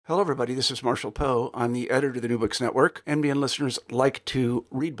Hello, everybody. This is Marshall Poe. I'm the editor of the New Books Network. NBN listeners like to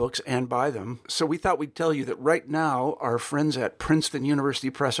read books and buy them. So we thought we'd tell you that right now, our friends at Princeton University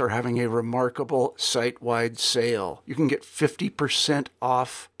Press are having a remarkable site-wide sale. You can get 50%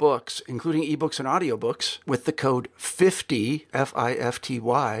 off books, including ebooks and audiobooks, with the code 50,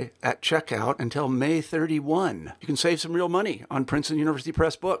 F-I-F-T-Y, at checkout until May 31. You can save some real money on Princeton University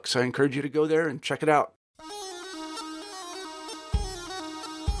Press books. I encourage you to go there and check it out.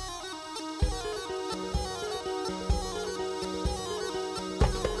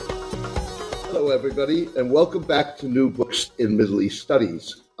 Hello, everybody, and welcome back to New Books in Middle East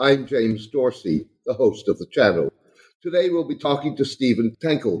Studies. I'm James Dorsey, the host of the channel. Today, we'll be talking to Stephen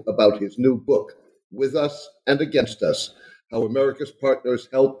Tankel about his new book, With Us and Against Us, How America's Partners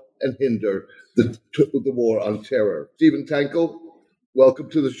Help and Hinder the War on Terror. Stephen Tankel, welcome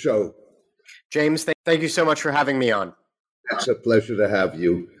to the show. James, thank you so much for having me on. It's a pleasure to have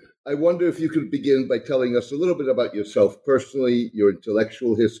you. I wonder if you could begin by telling us a little bit about yourself personally, your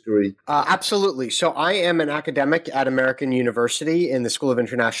intellectual history. Absolutely. So I am an academic at American University in the School of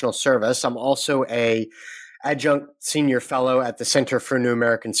International Service. I'm also an adjunct senior fellow at the Center for New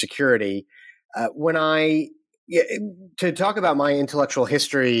American Security. To talk about my intellectual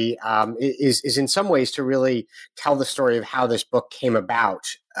history is in some ways to really tell the story of how this book came about.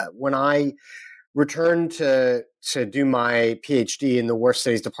 When I returned to do my PhD in the War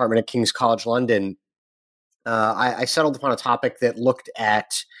Studies Department at King's College London, I settled upon a topic that looked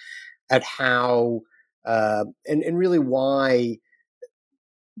at how and really why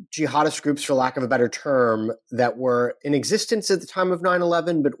jihadist groups, for lack of a better term, that were in existence at the time of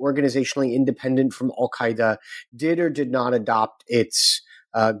 9/11 but organizationally independent from Al-Qaeda did or did not adopt its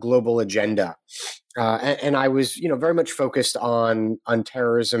global agenda. And I was, very much focused on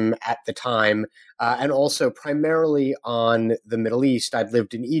terrorism at the time, and also primarily on the Middle East. I'd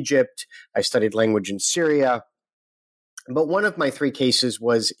lived in Egypt. I studied language in Syria. But one of my three cases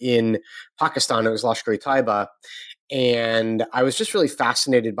was in Pakistan. It was Lashkar-e-Taiba. And I was just really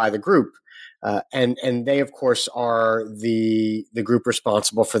fascinated by the group. And they, of course, are the group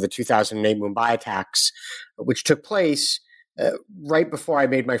responsible for the 2008 Mumbai attacks, which took place right before I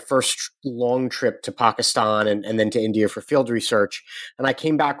made my first long trip to Pakistan and then to India for field research. And I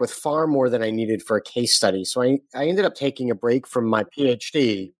came back with far more than I needed for a case study. So I ended up taking a break from my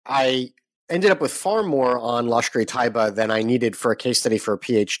PhD. I ended up with far more on Lashkar-e-Taiba than I needed for a case study for a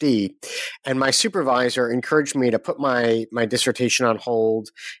PhD. And my supervisor encouraged me to put my dissertation on hold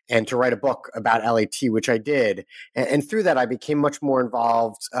and to write a book about LAT, which I did. And through that, I became much more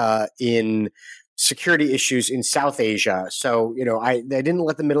involved in security issues in South Asia. So, I didn't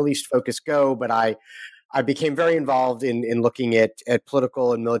let the Middle East focus go, but I became very involved in looking at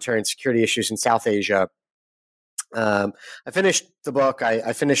political and military and security issues in South Asia. I finished the book.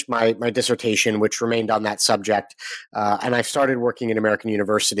 I finished my dissertation, which remained on that subject. And I started working at American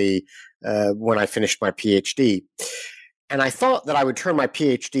University when I finished my PhD. And I thought that I would turn my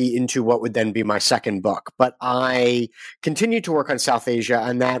PhD into what would then be my second book. But I continued to work on South Asia,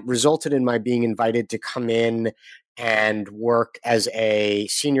 and that resulted in my being invited to come in and work as a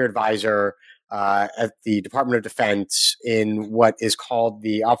senior advisor at the Department of Defense in what is called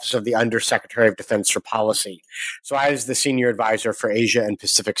the Office of the Undersecretary of Defense for Policy. So I was the senior advisor for Asia and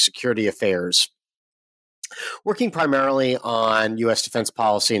Pacific Security Affairs, working primarily on U.S. defense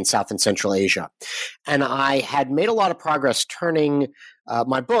policy in South and Central Asia. And I had made a lot of progress turning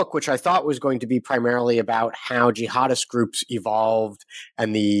my book, which I thought was going to be primarily about how jihadist groups evolved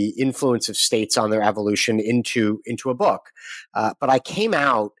and the influence of states on their evolution into a book. But I came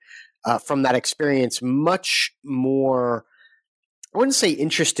out from that experience much more, I wouldn't say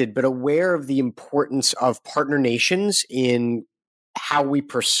interested, but aware of the importance of partner nations in how we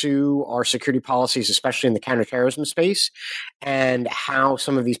pursue our security policies, especially in the counterterrorism space, and how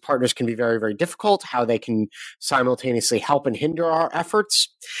some of these partners can be very, very difficult, how they can simultaneously help and hinder our efforts.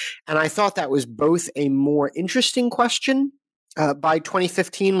 And I thought that was both a more interesting question by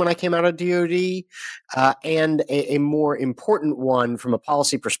 2015 when I came out of DoD, and a more important one from a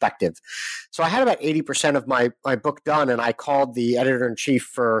policy perspective. So I had about 80% of my book done, and I called the editor-in-chief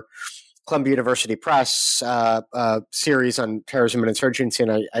for Columbia University Press series on terrorism and insurgency,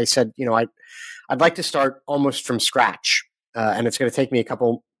 and I said, I'd like to start almost from scratch, and it's going to take me a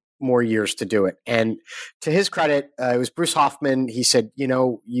couple more years to do it. And to his credit, it was Bruce Hoffman. He said,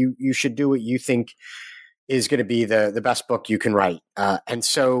 you should do what you think is going to be the best book you can write. And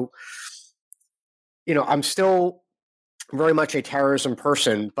so, I'm still very much a terrorism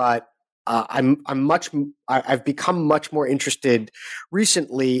person, but I've become much more interested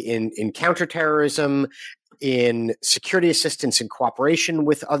recently in counterterrorism, in security assistance and cooperation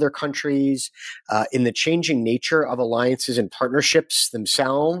with other countries, in the changing nature of alliances and partnerships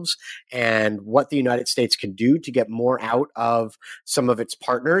themselves, and what the United States can do to get more out of some of its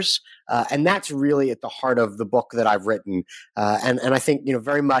partners. And that's really at the heart of the book that I've written. And I think,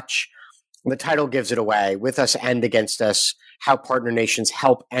 very much the title gives it away: With Us and Against Us, How Partner Nations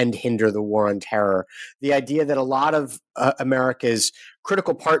Help and Hinder the War on Terror. The idea that a lot of America's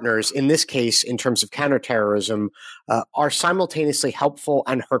critical partners, in this case, in terms of counterterrorism, are simultaneously helpful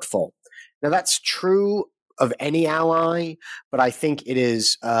and hurtful. Now, that's true of any ally, but I think it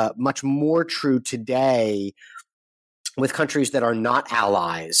is much more true today with countries that are not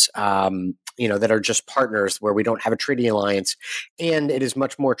allies, that are just partners where we don't have a treaty alliance. And it is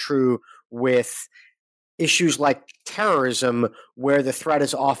much more true with issues like terrorism, where the threat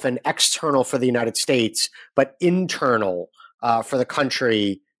is often external for the United States, but internal for the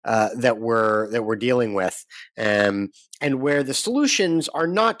country that we're dealing with, and where the solutions are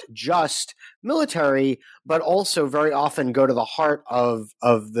not just military, but also very often go to the heart of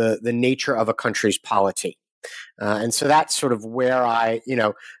the nature of a country's polity. And so that's sort of where a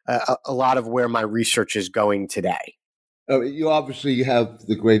lot of where my research is going today. You obviously have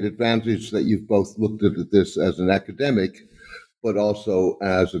the great advantage that you've both looked at this as an academic, but also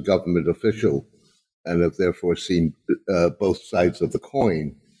as a government official, and have therefore seen both sides of the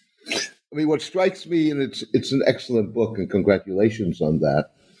coin. I mean, what strikes me, and it's an excellent book, and congratulations on that.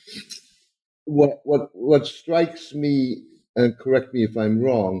 What strikes me, and correct me if I'm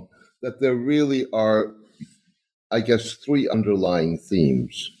wrong, that there really are, I guess, three underlying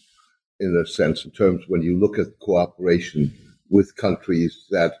themes, in a sense, in terms when you look at cooperation with countries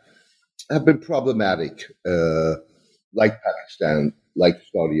that have been problematic, like Pakistan, like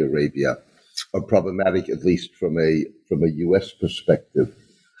Saudi Arabia, are problematic at least from a U.S. perspective.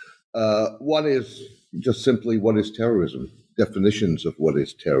 One is just simply, what is terrorism? Definitions of what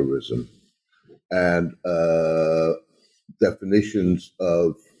is terrorism, and definitions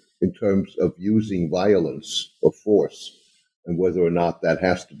of, in terms of using violence or force, and whether or not that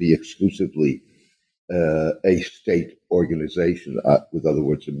has to be exclusively a state organization, with other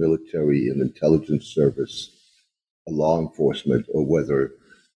words, a military and intelligence service, a law enforcement, or whether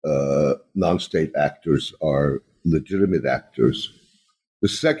non-state actors are legitimate actors. The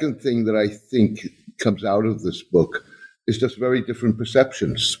second thing that I think comes out of this book is just very different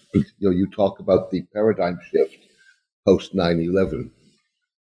perceptions. You talk about the paradigm shift post 9/11.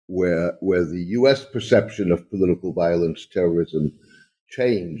 Where the U.S. perception of political violence, terrorism,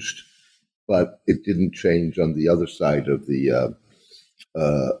 changed, but it didn't change on the other side of the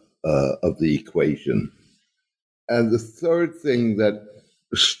equation. And the third thing that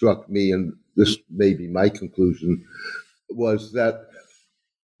struck me, and this may be my conclusion, was that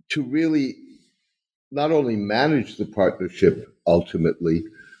to really not only manage the partnership ultimately,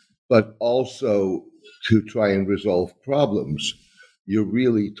 but also to try and resolve problems, you're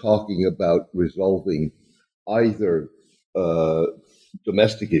really talking about resolving either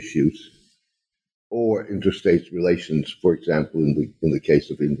domestic issues or interstate relations, for example, in the case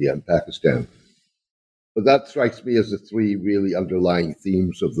of India and Pakistan. But that strikes me as the three really underlying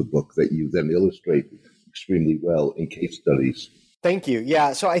themes of the book that you then illustrate extremely well in case studies. Thank you.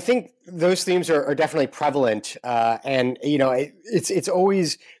 Yeah, so I think those themes are definitely prevalent, and it's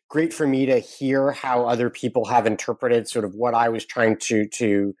always great for me to hear how other people have interpreted sort of what I was trying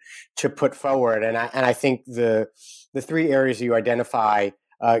to put forward, and I think the three areas you identify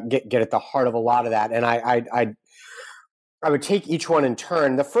get at the heart of a lot of that, and I would take each one in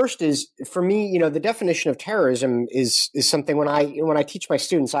turn. The first is, for me, the definition of terrorism is something when I teach my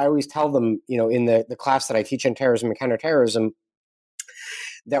students, I always tell them, in the class that I teach on terrorism and counterterrorism,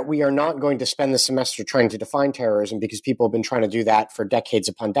 that we are not going to spend the semester trying to define terrorism, because people have been trying to do that for decades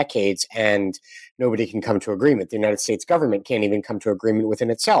upon decades, and nobody can come to agreement. The United States government can't even come to agreement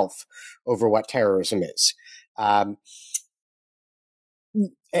within itself over what terrorism is.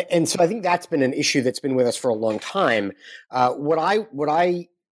 And so I think that's been an issue that's been with us for a long time. One of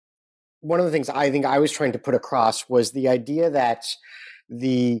the things I think I was trying to put across was the idea that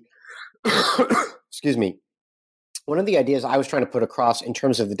excuse me. One of the ideas I was trying to put across in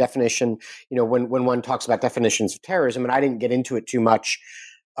terms of the definition, when one talks about definitions of terrorism, and I didn't get into it too much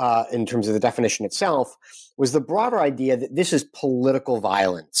in terms of the definition itself, was the broader idea that this is political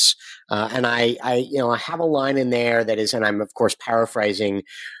violence. And I have a line in there that is, and I'm of course paraphrasing,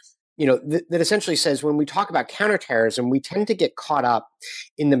 that essentially says when we talk about counterterrorism, we tend to get caught up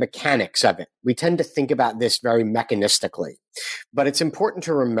in the mechanics of it. We tend to think about this very mechanistically. But it's important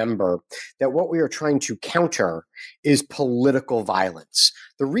to remember that what we are trying to counter is political violence.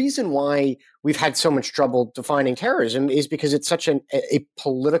 The reason why we've had so much trouble defining terrorism is because it's such a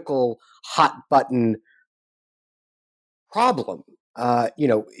political hot button problem.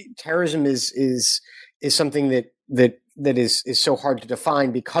 Terrorism is something that is so hard to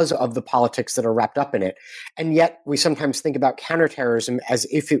define because of the politics that are wrapped up in it. And yet we sometimes think about counterterrorism as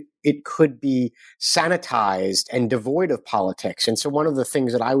if it could be sanitized and devoid of politics. And so one of the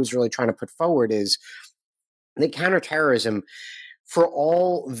things that I was really trying to put forward is that counterterrorism, for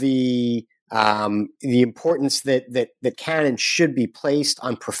all the importance that can and should be placed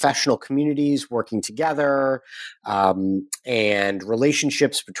on professional communities working together, and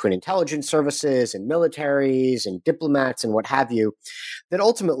relationships between intelligence services and militaries and diplomats and what have you, that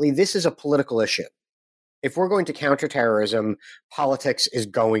ultimately this is a political issue. If we're going to counter terrorism, politics is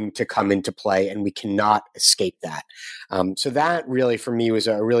going to come into play, and we cannot escape that. So that really, for me, was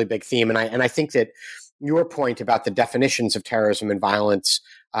a really big theme, and I think that your point about the definitions of terrorism and violence,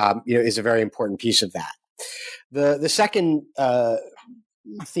 is a very important piece of that. The second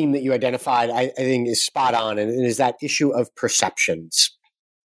theme that you identified, I think, is spot on, and it is that issue of perceptions.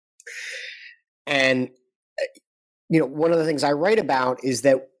 And one of the things I write about is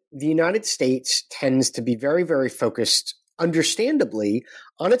that the United States tends to be very, very focused, understandably,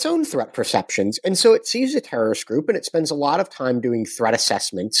 on its own threat perceptions. And so it sees a terrorist group and it spends a lot of time doing threat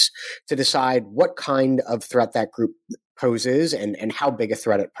assessments to decide what kind of threat that group poses and how big a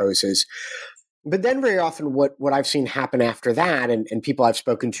threat it poses. But then very often what I've seen happen after that, and people I've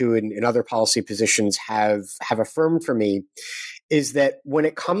spoken to in other policy positions have affirmed for me, is that when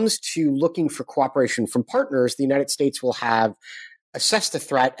it comes to looking for cooperation from partners, the United States will have assessed the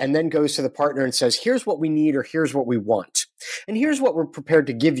threat and then goes to the partner and says, here's what we need, or here's what we want. And here's what we're prepared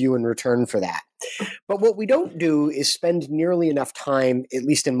to give you in return for that. But what we don't do is spend nearly enough time, at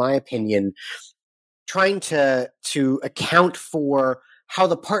least in my opinion, trying to account for how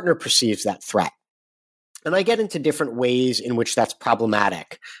the partner perceives that threat. And I get into different ways in which that's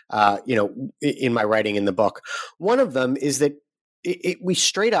problematic, in my writing in the book. One of them is that we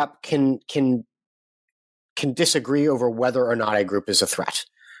straight up can disagree over whether or not a group is a threat.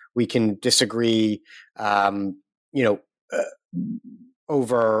 We can disagree,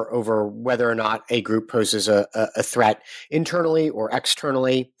 over whether or not a group poses a threat internally or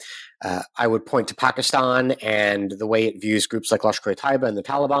externally. I would point to Pakistan and the way it views groups like Lashkar-e-Taiba and the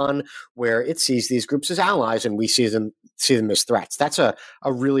Taliban, where it sees these groups as allies and we see them as threats. That's a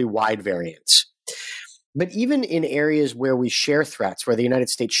really wide variance. But even in areas where we share threats, where the United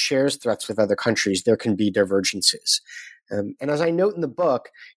States shares threats with other countries, there can be divergences. And as I note in the book,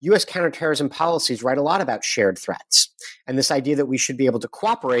 U.S. counterterrorism policies write a lot about shared threats and this idea that we should be able to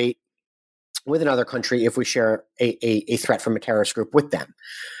cooperate with another country if we share a threat from a terrorist group with them.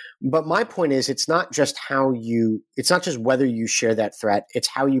 But my point is, it's not just whether you share that threat, it's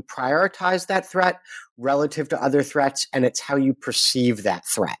how you prioritize that threat relative to other threats, and it's how you perceive that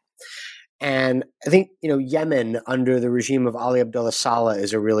threat. And I think, Yemen under the regime of Ali Abdullah Saleh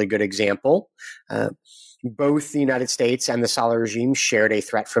is a really good example. Both the United States and the Saleh regime shared a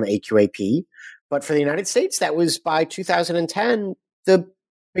threat from AQAP. But for the United States, that was by 2010, the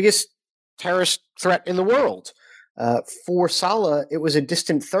biggest terrorist threat in the world. For Saleh, it was a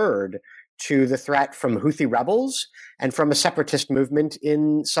distant third to the threat from Houthi rebels and from a separatist movement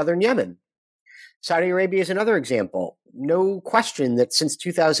in southern Yemen. Saudi Arabia is another example. No question that since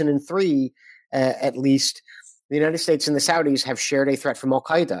 2003, at least, the United States and the Saudis have shared a threat from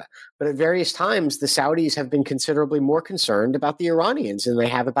al-Qaeda. But at various times, the Saudis have been considerably more concerned about the Iranians than they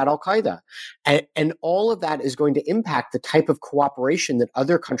have about al-Qaeda. And all of that is going to impact the type of cooperation that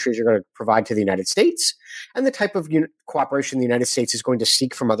other countries are going to provide to the United States and the type of cooperation the United States is going to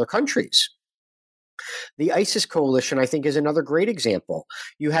seek from other countries. The ISIS coalition, I think, is another great example.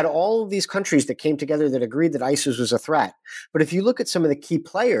 You had all of these countries that came together that agreed that ISIS was a threat. But if you look at some of the key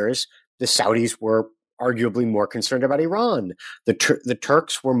players, the Saudis were arguably more concerned about Iran. The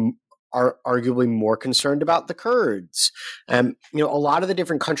Turks are arguably more concerned about the Kurds. A lot of the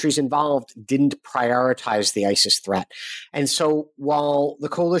different countries involved didn't prioritize the ISIS threat. And so while the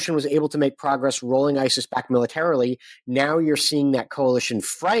coalition was able to make progress rolling ISIS back militarily, now you're seeing that coalition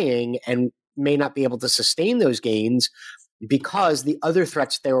fraying and may not be able to sustain those gains because the other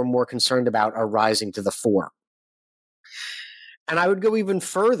threats they were more concerned about are rising to the fore. And I would go even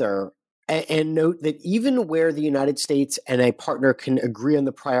further and note that even where the United States and a partner can agree on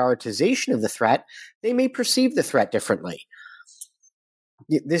the prioritization of the threat, they may perceive the threat differently.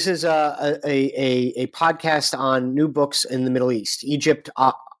 This is a podcast on new books in the Middle East. Egypt,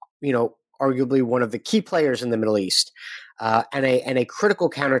 arguably one of the key players in the Middle East, and a critical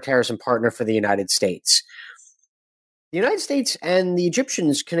counterterrorism partner for the United States. The United States and the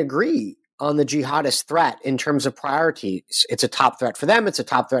Egyptians can agree on the jihadist threat in terms of priorities. It's a top threat for them. It's a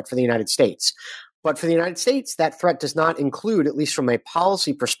top threat for the United States. But for the United States, that threat does not include, at least from a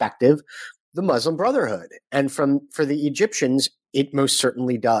policy perspective, the Muslim Brotherhood. And for the Egyptians, it most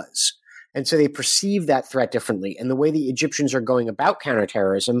certainly does. And so they perceive that threat differently. And the way the Egyptians are going about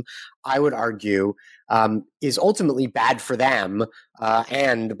counterterrorism, I would argue, is ultimately bad for them,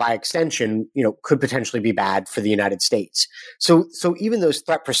 and by extension, could potentially be bad for the United States. So even those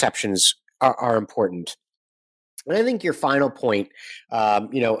threat perceptions are important. And I think your final point,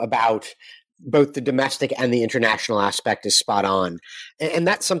 about both the domestic and the international aspect is spot on. And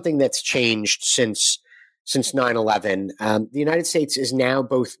that's something that's changed since 9/11. The United States is now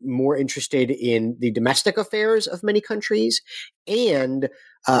both more interested in the domestic affairs of many countries and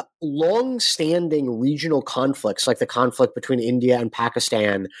long-standing regional conflicts, like the conflict between India and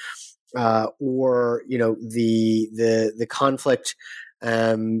Pakistan, or the conflict,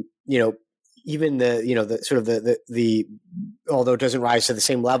 even the although it doesn't rise to the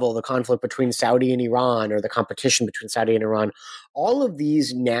same level, the conflict between Saudi and Iran, or the competition between Saudi and Iran. All of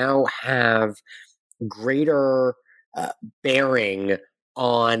these now have greater bearing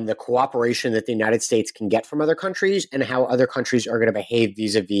on the cooperation that the United States can get from other countries and how other countries are going to behave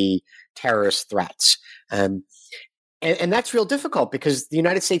vis-a-vis terrorist threats. And that's real difficult because the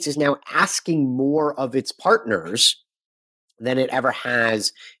United States is now asking more of its partners than it ever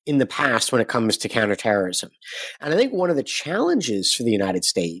has in the past when it comes to counterterrorism. And I think one of the challenges for the United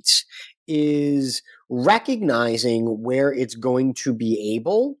States is recognizing where it's going to be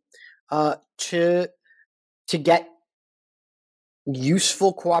able to get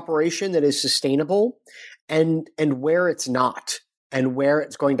useful cooperation that is sustainable, and where it's not, and where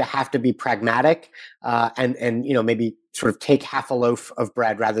it's going to have to be pragmatic, and maybe sort of take half a loaf of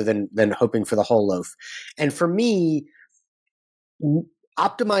bread rather than hoping for the whole loaf. And for me,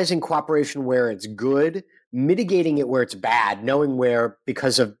 optimizing cooperation where it's good, mitigating it where it's bad, knowing where,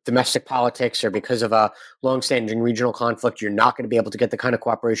 because of domestic politics or because of a longstanding regional conflict, you're not going to be able to get the kind of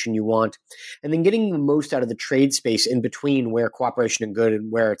cooperation you want, and then getting the most out of the trade space in between where cooperation is good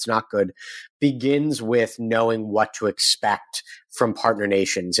and where it's not good, begins with knowing what to expect from partner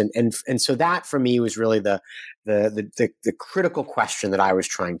nations. And so that for me was really the critical question that I was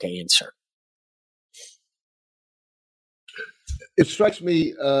trying to answer. It strikes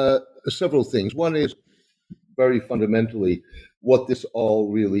me several things. One is, very fundamentally, what this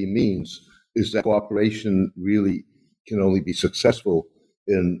all really means is that cooperation really can only be successful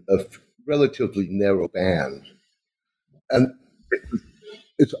in a relatively narrow band. And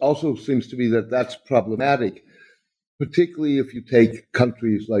it also seems to me that that's problematic, particularly if you take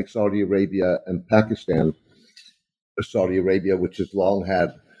countries like Saudi Arabia and Pakistan. Saudi Arabia, which has long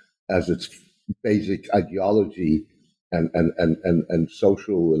had as its basic ideology and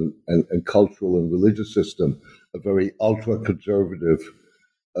social and cultural and religious system a very ultra-conservative,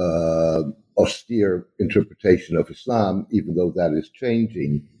 austere interpretation of Islam, even though that is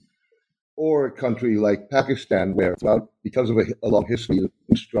changing. Or a country like Pakistan, where because of a long history of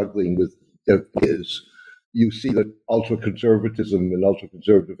struggling with their is, you see that ultra-conservatism and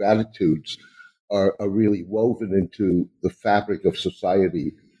ultra-conservative attitudes are really woven into the fabric of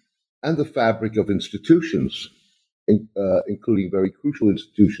society and the fabric of institutions, including very crucial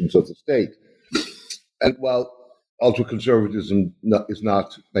institutions of the state. And while ultra-conservatism is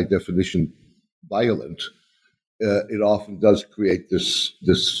not, by definition, violent, it often does create this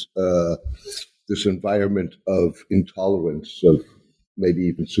environment of intolerance, of maybe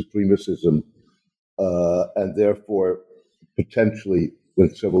even supremacism, and therefore, potentially,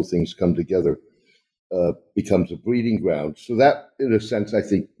 when several things come together, becomes a breeding ground. So that, in a sense, I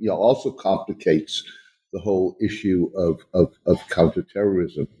think, also complicates the whole issue of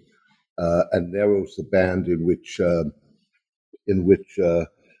counterterrorism, and narrows the band in which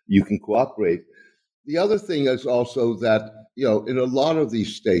you can cooperate. The other thing is also that, in a lot of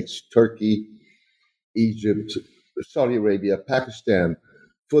these states, Turkey, Egypt, Saudi Arabia, Pakistan,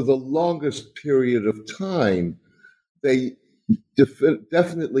 for the longest period of time, they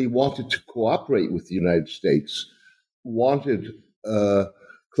definitely wanted to cooperate with the United States, wanted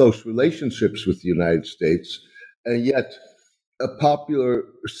close relationships with the United States, and yet a popular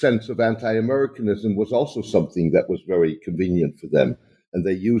sense of anti-Americanism was also something that was very convenient for them, and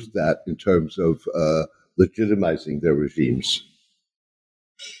they used that in terms of legitimizing their regimes.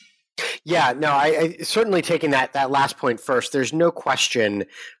 Yeah, no, I certainly taking that last point first. There's no question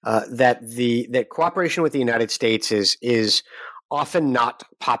that cooperation with the United States is often not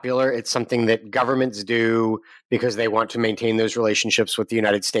popular. It's something that governments do because they want to maintain those relationships with the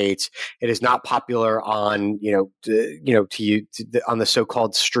United States. It is not popular on on the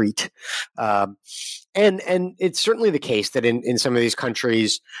so-called street, and it's certainly the case that in some of these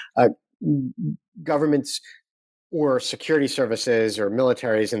countries, governments or security services or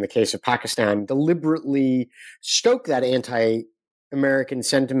militaries, in the case of Pakistan, deliberately stoke that anti-American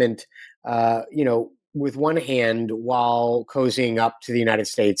sentiment, with one hand while cozying up to the United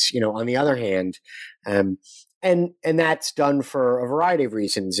States, on the other hand. And that's done for a variety of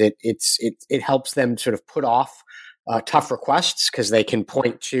reasons. It helps them sort of put off tough requests because they can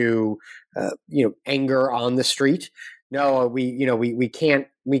point to, anger on the street. No, we can't.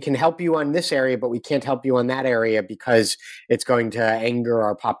 We can help you on this area, but we can't help you on that area because it's going to anger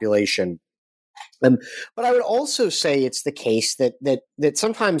our population. But I would also say it's the case that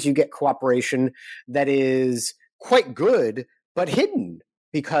sometimes you get cooperation that is quite good but hidden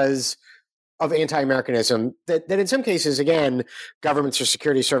because of anti-Americanism. That in some cases, again, governments or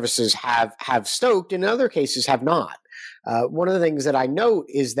security services have stoked, and in other cases have not. One of the things that I note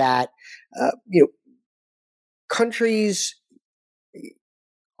is that countries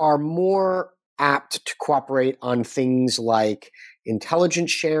are more apt to cooperate on things like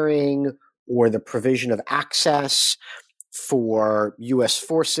intelligence sharing or the provision of access for U.S.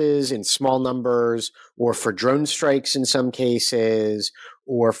 forces in small numbers, or for drone strikes in some cases,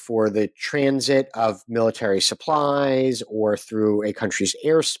 or for the transit of military supplies, or through a country's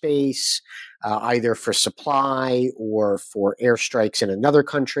airspace, either for supply or for airstrikes in another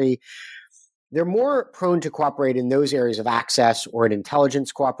country. They're more prone to cooperate in those areas of access or in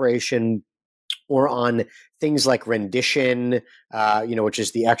intelligence cooperation, or on things like rendition, which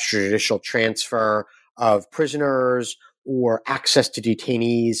is the extrajudicial transfer of prisoners, or access to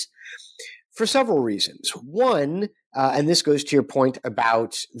detainees, for several reasons. One, and this goes to your point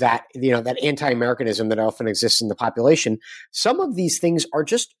about that, that anti-Americanism that often exists in the population. Some of these things are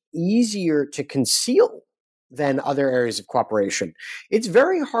just easier to conceal than other areas of cooperation. It's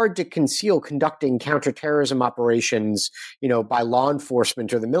very hard to conceal conducting counterterrorism operations, by law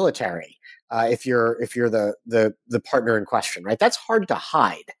enforcement or the military. If you're the partner in question, right? That's hard to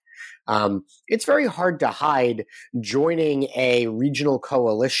hide. It's very hard to hide joining a regional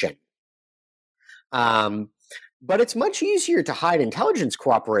coalition. But it's much easier to hide intelligence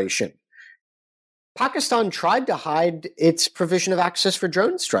cooperation. Pakistan tried to hide its provision of access for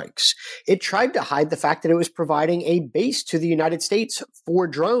drone strikes. It tried to hide the fact that it was providing a base to the United States for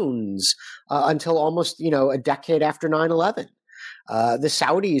drones until almost, a decade after 9/11. The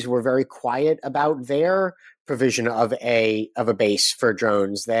Saudis were very quiet about their provision of a base for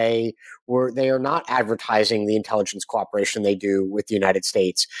drones. They are not advertising the intelligence cooperation they do with the United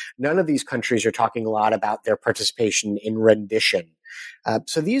States. None of these countries are talking a lot about their participation in rendition.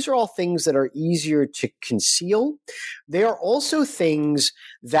 So these are all things that are easier to conceal. They are also things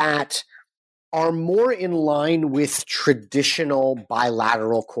that are more in line with traditional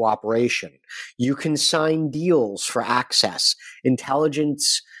bilateral cooperation. You can sign deals for access.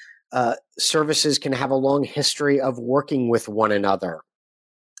 Intelligence services can have a long history of working with one another.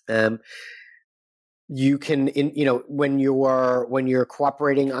 You can, when you're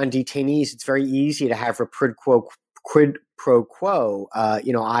cooperating on detainees, it's very easy to have a quid pro quo.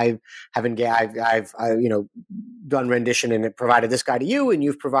 I've done rendition and provided this guy to you, and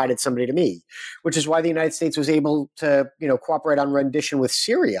you've provided somebody to me, which is why the United States was able to, cooperate on rendition with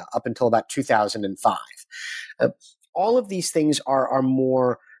Syria up until about 2005. All of these things are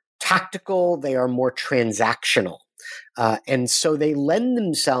more tactical. They are more transactional. And so they lend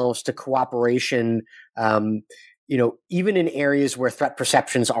themselves to cooperation, even in areas where threat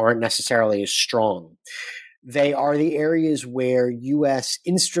perceptions aren't necessarily as strong. They are the areas where U.S.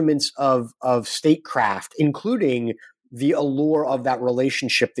 instruments of statecraft, including the allure of that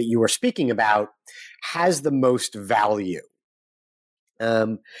relationship that you were speaking about, has the most value.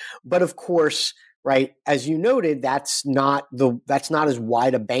 But of course, right, as you noted, that's not as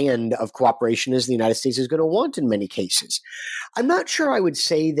wide a band of cooperation as the United States is going to want in many cases. I'm not sure I would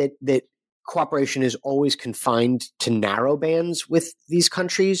say that cooperation is always confined to narrow bands with these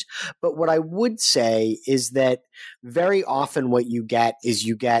countries. But what I would say is that very often what you get is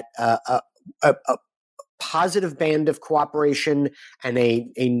a positive band of cooperation and a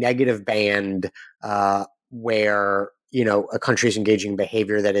negative band where a country is engaging in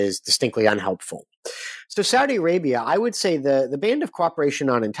behavior that is distinctly unhelpful. So Saudi Arabia, I would say the Band of Cooperation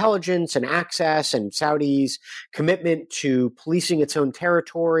on Intelligence and Access and Saudi's commitment to policing its own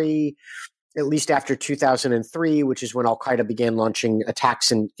territory, at least after 2003, which is when Al-Qaeda began launching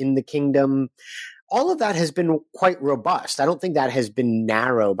attacks in the kingdom, all of that has been quite robust. I don't think that has been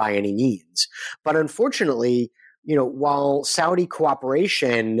narrow by any means. But unfortunately, while Saudi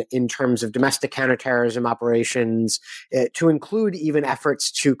cooperation in terms of domestic counterterrorism operations, to include even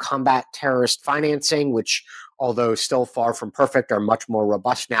efforts to combat terrorist financing, which, although still far from perfect, are much more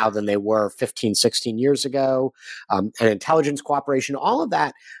robust now than they were 15, 16 years ago, and intelligence cooperation, all of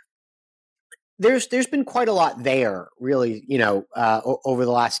that, there's been quite a lot there, really, over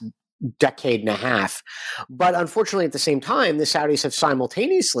the last decade and a half. But unfortunately, at the same time, the Saudis have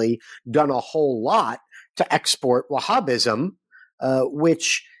simultaneously done a whole lot to export Wahhabism,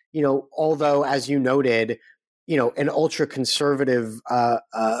 which, although, as you noted, an ultra-conservative,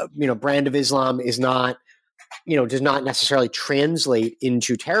 brand of Islam is not, does not necessarily translate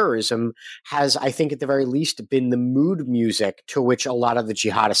into terrorism, has, I think, at the very least, been the mood music to which a lot of the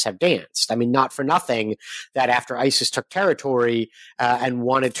jihadists have danced. I mean, not for nothing that after ISIS took territory and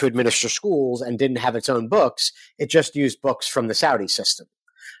wanted to administer schools and didn't have its own books, it just used books from the Saudi system.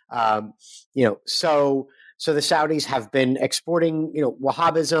 So the Saudis have been exporting,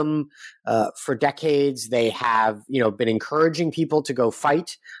 Wahhabism for decades. They have, been encouraging people to go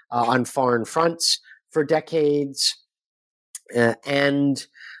fight on foreign fronts for decades, and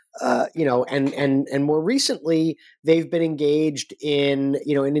more recently, they've been engaged in,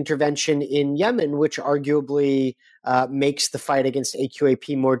 an intervention in Yemen, which arguably makes the fight against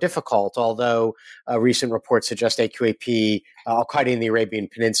AQAP more difficult, although recent reports suggest AQAP, Al-Qaeda in the Arabian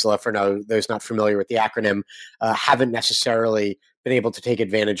Peninsula, for those not familiar with the acronym, haven't necessarily been able to take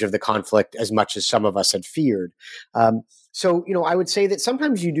advantage of the conflict as much as some of us had feared. So, I would say that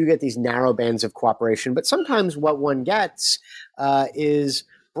sometimes you do get these narrow bands of cooperation, but sometimes what one gets is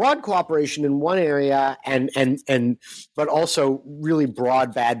broad cooperation in one area but also really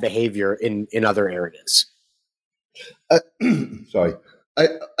broad bad behavior in other areas. Sorry.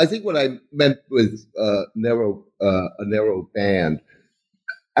 I think what I meant with a narrow band,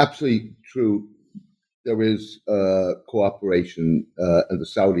 absolutely true. There is cooperation, and the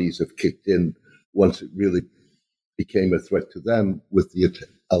Saudis have kicked in once it really became a threat to them with the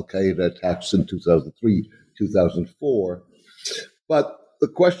Al-Qaeda attacks in 2003, 2004. But the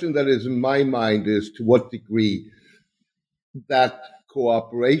question that is in my mind is to what degree that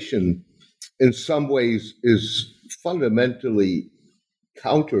cooperation in some ways is fundamentally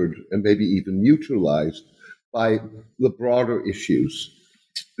countered and maybe even neutralized by the broader issues.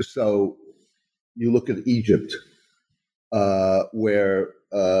 So you look at Egypt, where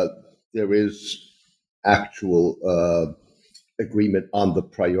there is actual agreement on the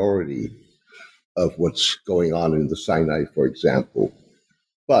priority of what's going on in the Sinai, for example.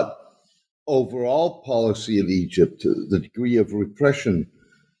 But overall policy in Egypt, the degree of repression,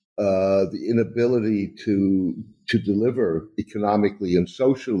 the inability to deliver economically and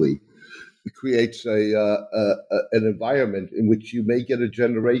socially, it creates an environment in which you may get a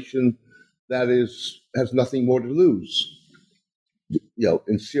generation that has nothing more to lose.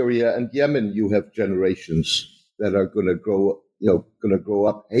 In Syria and Yemen, you have generations that are going to grow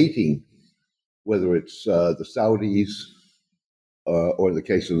up hating, whether it's the Saudis or in the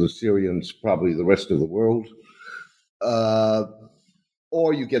case of the Syrians, probably the rest of the world.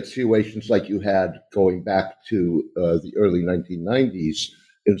 Or you get situations like you had going back to the early 1990s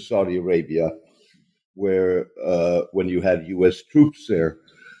in Saudi Arabia, where when you had U.S. troops there,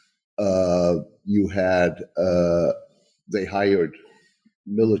 they hired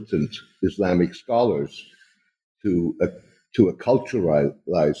militant Islamic scholars to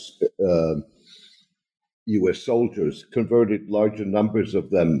acculturalize U.S. soldiers, converted larger numbers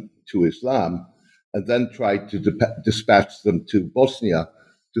of them to Islam, and then tried to dispatch them to Bosnia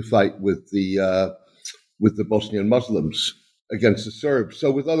to fight with the Bosnian Muslims against the Serbs.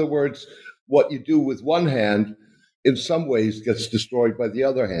 So, with other words, what you do with one hand, in some ways, gets destroyed by the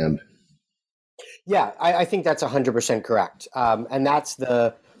other hand. Yeah, I think that's 100% correct, and that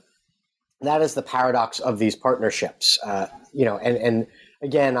is the paradox of these partnerships. And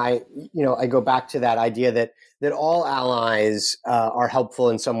again, I go back to that idea that all allies are helpful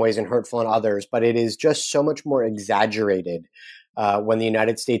in some ways and hurtful in others, but it is just so much more exaggerated when the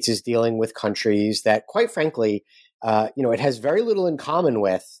United States is dealing with countries that, quite frankly, it has very little in common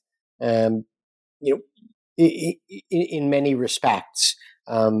with, in many respects.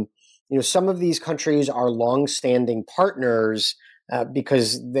 Some of these countries are longstanding partners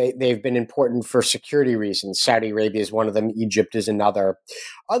because they've been important for security reasons. Saudi Arabia is one of them. Egypt is another.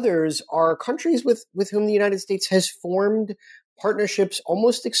 Others are countries with whom the United States has formed partnerships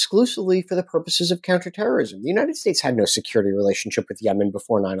almost exclusively for the purposes of counterterrorism. The United States had no security relationship with Yemen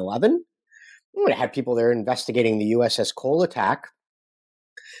before 9/11. It had people there investigating the USS Cole attack,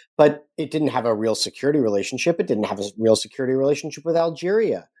 but it didn't have a real security relationship. It didn't have a real security relationship with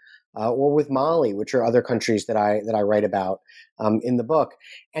Algeria or with Mali, which are other countries that I write about in the book.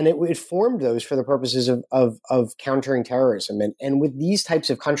 And it formed those for the purposes of countering terrorism. And with these types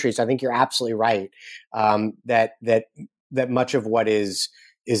of countries, I think you're absolutely right that much of what is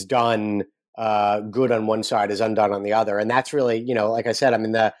done good on one side is undone on the other. And that's really, like I said, I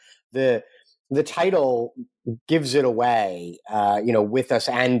mean, the title gives it away, with us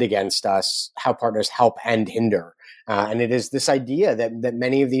and against us, how partners help and hinder. And it is this idea that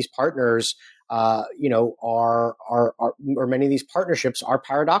many of these partners, or many of these partnerships are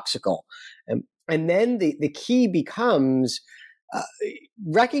paradoxical. And then the key becomes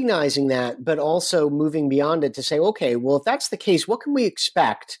recognizing that, but also moving beyond it to say, okay, well, if that's the case, what can we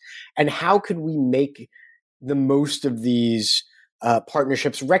expect? And how could we make the most of these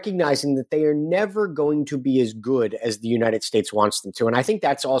partnerships, recognizing that they are never going to be as good as the United States wants them to. And I think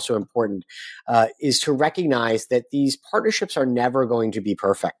that's also important, is to recognize that these partnerships are never going to be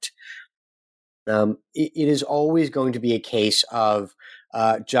perfect. It is always going to be a case of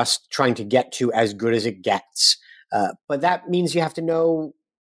just trying to get to as good as it gets. But that means you have to know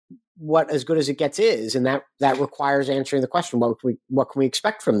what as good as it gets is, and that requires answering the question, what can we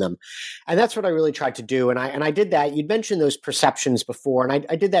expect from them? And that's what I really tried to do. And I did that. You'd mentioned those perceptions before, and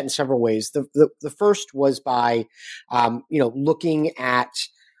I did that in several ways. The first was by looking at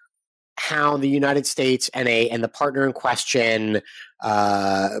how the United States and the partner in question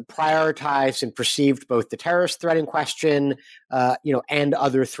prioritized and perceived both the terrorist threat in question, and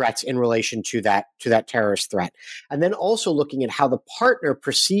other threats in relation to that terrorist threat, and then also looking at how the partner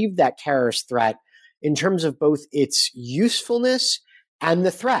perceived that terrorist threat in terms of both its usefulness and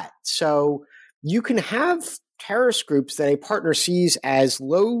the threat. So you can have terrorist groups that a partner sees as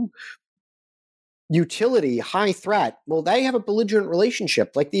low utility, high threat. Well, they have a belligerent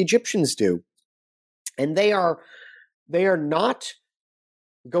relationship like the Egyptians do. And they are not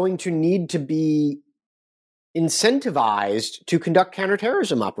going to need to be incentivized to conduct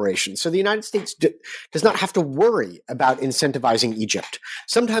counterterrorism operations. So the United States does not have to worry about incentivizing Egypt.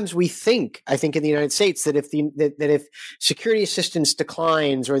 Sometimes we think, I think in the United States, that if security assistance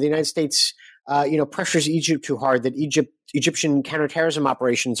declines or the United States pressures Egypt too hard, that Egyptian counterterrorism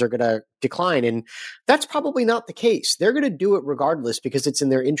operations are going to decline. And that's probably not the case. They're going to do it regardless because it's in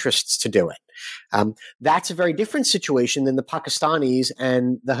their interests to do it. That's a very different situation than the Pakistanis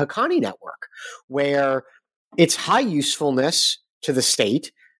and the Haqqani network, where it's high usefulness to the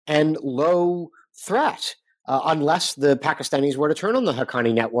state and low threat. Unless the Pakistanis were to turn on the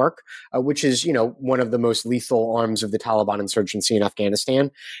Haqqani network, which is, one of the most lethal arms of the Taliban insurgency in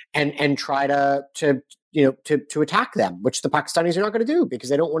Afghanistan, and try to attack them, which the Pakistanis are not going to do because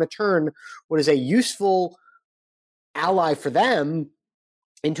they don't want to turn what is a useful ally for them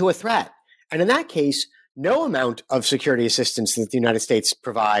into a threat. And in that case, no amount of security assistance that the United States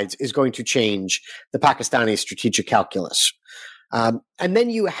provides is going to change the Pakistani strategic calculus. And then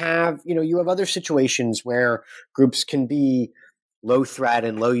you have other situations where groups can be low threat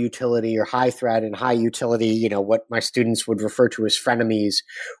and low utility, or high threat and high utility, what my students would refer to as frenemies,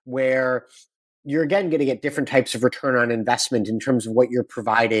 where you're again going to get different types of return on investment in terms of what you're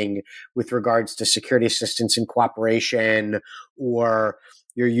providing with regards to security assistance and cooperation, or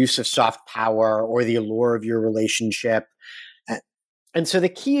your use of soft power, or the allure of your relationship. And so the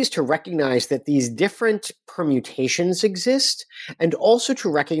key is to recognize that these different permutations exist, and also to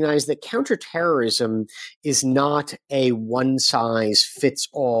recognize that counterterrorism is not a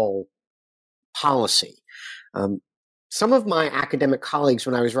one-size-fits-all policy. Some of my academic colleagues,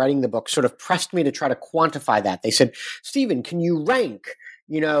 when I was writing the book, sort of pressed me to try to quantify that. They said, Stephen, can you rank,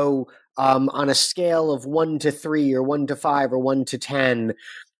 on a scale of 1 to 3 or 1 to 5 or 1 to 10,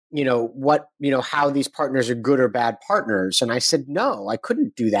 how these partners are good or bad partners. And I said, no, I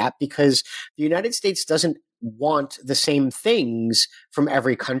couldn't do that because the United States doesn't want the same things from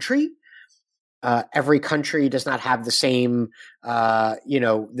every country. Every country does not have the same,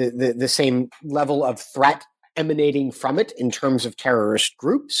 the same level of threat emanating from it in terms of terrorist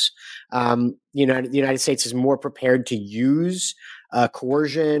groups. The United States is more prepared to use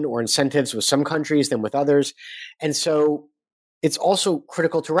coercion or incentives with some countries than with others. And so it's also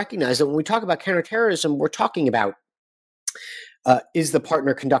critical to recognize that when we talk about counterterrorism, we're talking about is the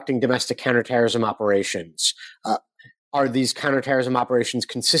partner conducting domestic counterterrorism operations? Are these counterterrorism operations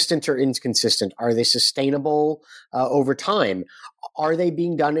consistent or inconsistent? Are they sustainable over time? Are they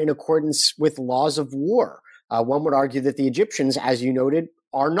being done in accordance with laws of war? One would argue that the Egyptians, as you noted,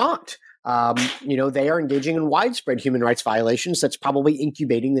 are not. They are engaging in widespread human rights violations that's probably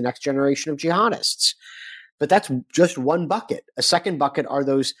incubating the next generation of jihadists. But that's just one bucket. A second bucket are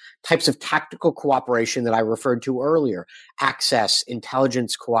those types of tactical cooperation that I referred to earlier: access,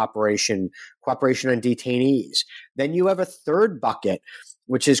 intelligence cooperation, cooperation on detainees. Then you have a third bucket,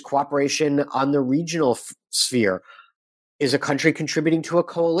 which is cooperation on the regional sphere. Is a country contributing to a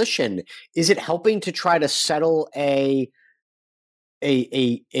coalition? Is it helping to try to settle a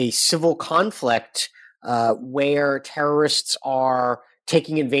civil conflict where terrorists are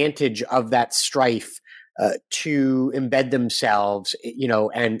taking advantage of that strife to embed themselves,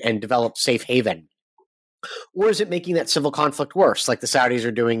 and develop safe haven? Or is it making that civil conflict worse, like the Saudis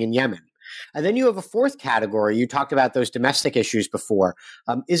are doing in Yemen? And then you have a fourth category. You talked about those domestic issues before.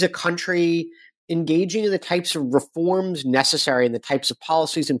 Is a country engaging in the types of reforms necessary and the types of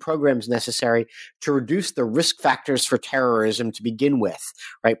policies and programs necessary to reduce the risk factors for terrorism to begin with,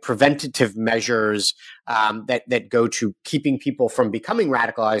 right? Preventative measures that go to keeping people from becoming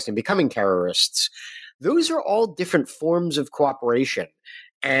radicalized and becoming terrorists. Those are all different forms of cooperation.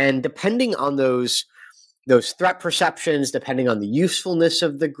 And depending on those threat perceptions, depending on the usefulness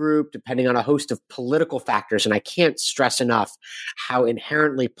of the group, depending on a host of political factors, and I can't stress enough how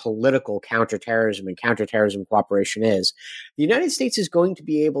inherently political counterterrorism and counterterrorism cooperation is, the United States is going to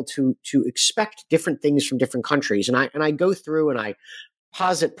be able to expect different things from different countries. And I go through and I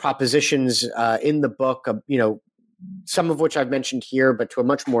posit propositions in the book, some of which I've mentioned here, but to a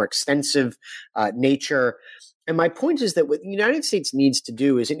much more extensive nature. And my point is that what the United States needs to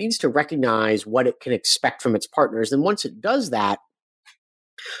do is it needs to recognize what it can expect from its partners. And once it does that,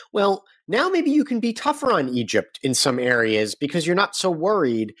 well, now maybe you can be tougher on Egypt in some areas because you're not so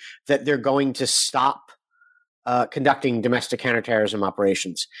worried that they're going to stop conducting domestic counterterrorism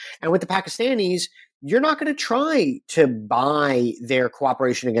operations. And with the Pakistanis, you're not going to try to buy their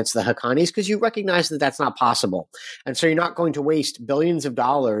cooperation against the Haqqanis because you recognize that that's not possible. And so you're not going to waste billions of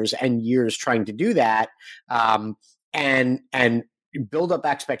dollars and years trying to do that and build up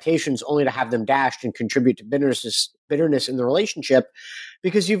expectations only to have them dashed and contribute to bitterness in the relationship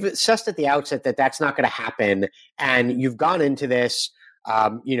because you've assessed at the outset that that's not going to happen. And you've gone into this,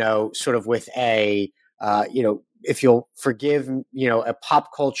 sort of with a, if you'll forgive, a pop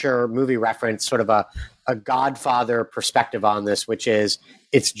culture movie reference, sort of a Godfather perspective on this, which is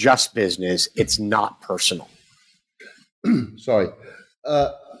it's just business. It's not personal. Sorry.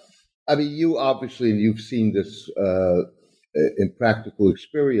 You obviously, and you've seen this in practical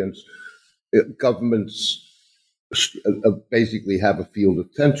experience, governments basically have a field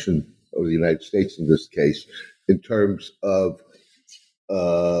of tension, or the United States in this case, in terms of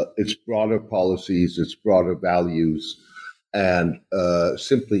its broader policies, its broader values, and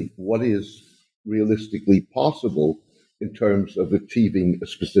simply what is realistically possible in terms of achieving a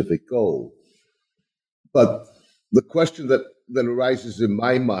specific goal. But the question that arises in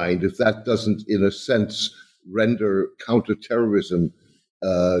my mind, if that doesn't, in a sense, render counterterrorism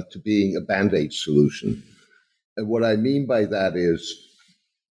to being a Band-Aid solution. And what I mean by that is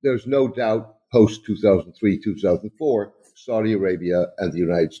there's no doubt post-2003, 2004, Saudi Arabia and the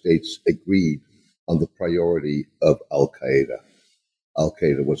United States agreed on the priority of Al-Qaeda.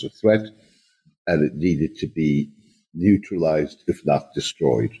 Al-Qaeda was a threat, and it needed to be neutralized, if not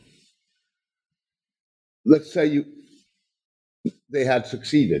destroyed. Let's say they had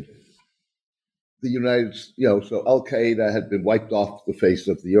succeeded. So Al-Qaeda had been wiped off the face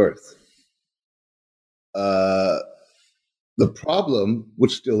of the earth. The problem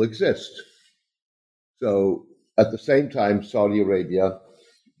would still exist. So at the same time, Saudi Arabia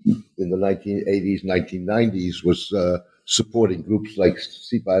in the 1980s, 1990s was supporting groups like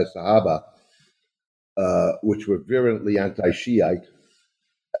Sipah Sahaba, which were virulently anti-Shiite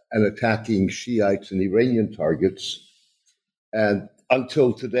and attacking Shiites and Iranian targets. And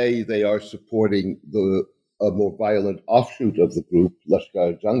until today, they are supporting a more violent offshoot of the group,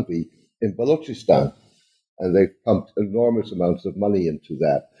 Lashkar-e-Jhangvi, in Balochistan. And they've pumped enormous amounts of money into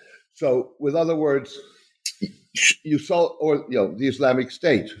that. So, with other words, you saw, the Islamic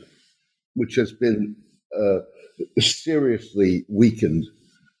State, which has been seriously weakened,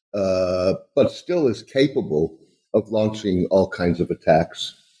 but still is capable of launching all kinds of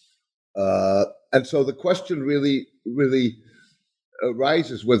attacks. And so the question really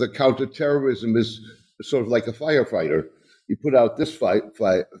arises whether counterterrorism is sort of like a firefighter. You put out this fire,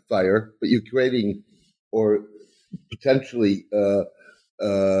 but you're creating or potentially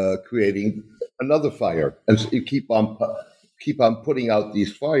creating another fire, and so you keep on putting out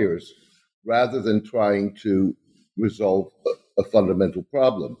these fires rather than trying to resolve a fundamental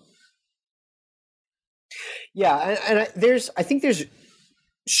problem. Yeah, and I think there's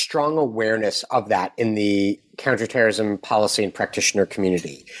strong awareness of that in the counterterrorism policy and practitioner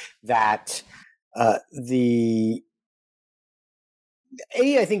community. That I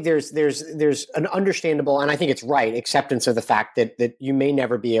think there's an understandable, and I think it's right, acceptance of the fact that you may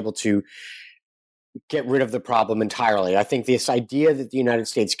never be able to get rid of the problem entirely. I think this idea that the United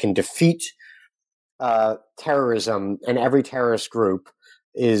States can defeat terrorism and every terrorist group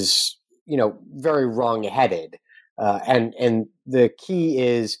is, very wrong-headed. And the key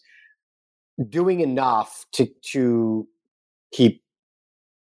is doing enough to keep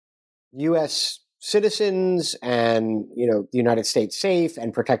U.S. citizens and, the United States safe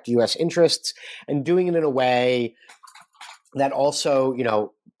and protect U.S. interests, and doing it in a way that also,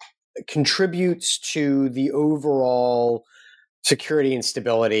 contributes to the overall security and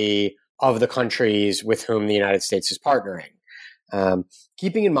stability of the countries with whom the United States is partnering.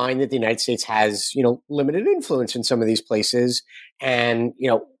 Keeping in mind that the United States has, limited influence in some of these places, and,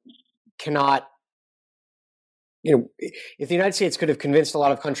 cannot, if the United States could have convinced a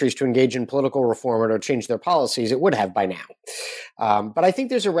lot of countries to engage in political reform or to change their policies, it would have by now. But I think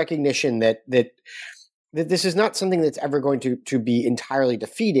there's a recognition that this is not something that's ever going to be entirely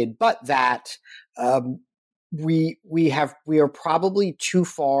defeated, but that we are probably too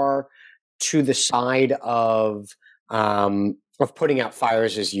far to the side of putting out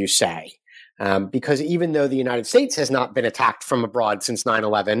fires, as you say. Because even though the United States has not been attacked from abroad since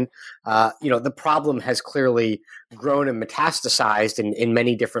 9/11, the problem has clearly grown and metastasized in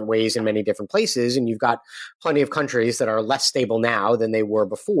many different ways in many different places, and you've got plenty of countries that are less stable now than they were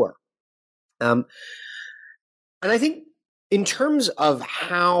before. And I think in terms of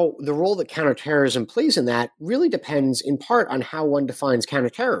how the role that counterterrorism plays in that really depends in part on how one defines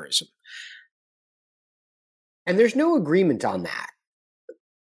counterterrorism. And there's no agreement on that.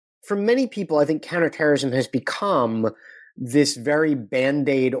 For many people, I think counterterrorism has become this very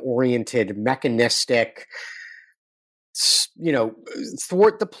Band-Aid oriented, mechanistic,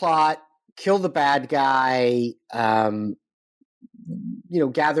 thwart the plot, kill the bad guy,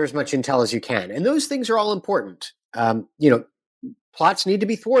 gather as much intel as you can. And those things are all important. Plots need to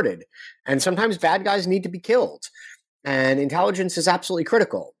be thwarted, and sometimes bad guys need to be killed. And intelligence is absolutely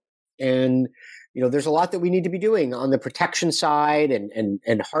critical. And there's a lot that we need to be doing on the protection side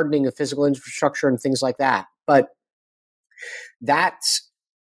and hardening of physical infrastructure and things like that. But that's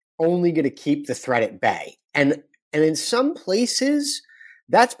only going to keep the threat at bay. And in some places,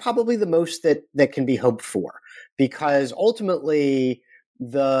 that's probably the most that can be hoped for, because ultimately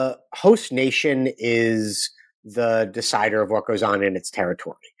the host nation is the decider of what goes on in its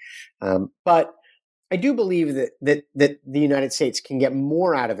territory. But I do believe that the United States can get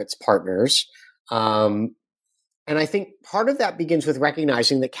more out of its partners. And I think part of that begins with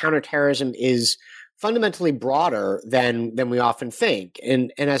recognizing that counterterrorism is fundamentally broader than we often think.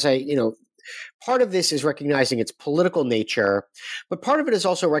 And as part of this is recognizing its political nature, but part of it is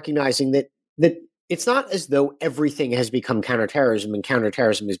also recognizing that it's not as though everything has become counterterrorism and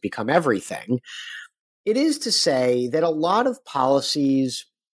counterterrorism has become everything. It is to say that a lot of policies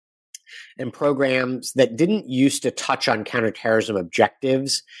and programs that didn't used to touch on counterterrorism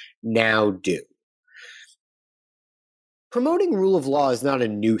objectives now do. Promoting rule of law is not a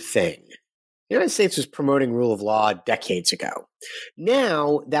new thing. The United States was promoting rule of law decades ago.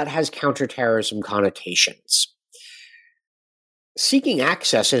 Now that has counterterrorism connotations. Seeking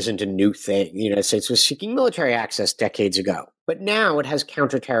access isn't a new thing. The United States was seeking military access decades ago, but now it has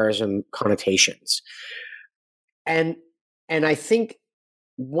counterterrorism connotations. And I think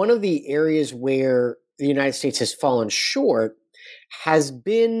one of the areas where the United States has fallen short has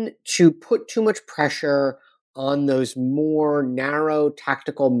been to put too much pressure on those more narrow,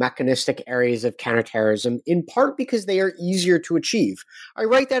 tactical, mechanistic areas of counterterrorism, in part because they are easier to achieve. I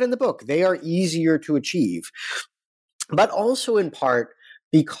write that in the book. They are easier to achieve. But also in part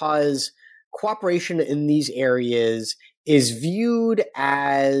because cooperation in these areas is viewed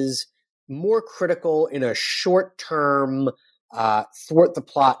as more critical in a short-term, thwart the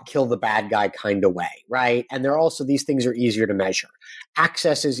plot, kill the bad guy kind of way, right? And these things are easier to measure.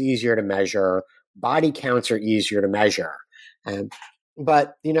 Access is easier to measure. Body counts are easier to measure.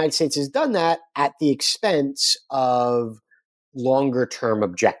 But the United States has done that at the expense of longer-term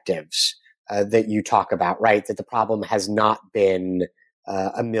objectives that you talk about, right? That the problem has not been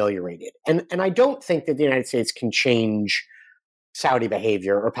ameliorated. And I don't think that the United States can change Saudi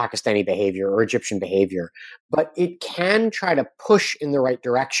behavior or Pakistani behavior or Egyptian behavior, but it can try to push in the right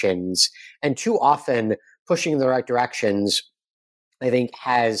directions. And too often, pushing in the right directions, I think,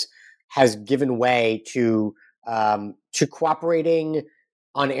 has given way to cooperating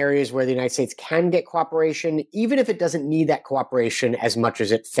on areas where the United States can get cooperation, even if it doesn't need that cooperation as much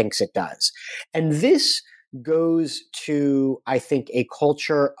as it thinks it does. And this goes to, I think, a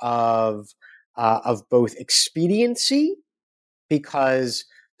culture of both expediency, because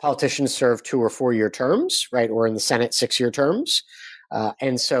politicians serve 2 or 4 year terms, right? Or in the Senate, 6-year terms.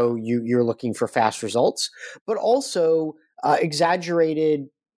 And so you're looking for fast results, but also exaggerated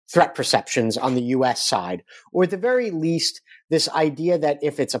threat perceptions on the US side, or at the very least, this idea that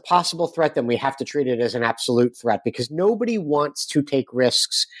if it's a possible threat, then we have to treat it as an absolute threat, because nobody wants to take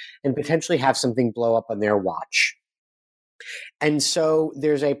risks and potentially have something blow up on their watch. And so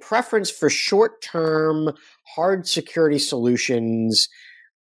there's a preference for short-term, hard security solutions,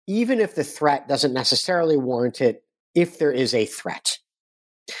 even if the threat doesn't necessarily warrant it, if there is a threat.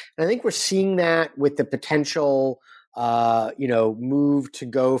 And I think we're seeing that with the potential, move to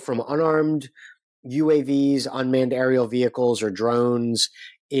go from unarmed UAVs, unmanned aerial vehicles, or drones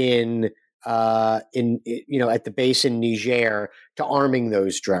at the base in Niger, to arming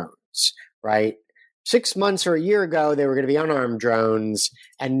those drones, right? 6 months or a year ago, they were going to be unarmed drones,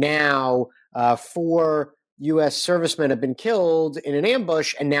 and now 4 U.S. servicemen have been killed in an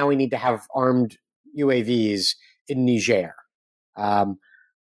ambush, and now we need to have armed UAVs in Niger.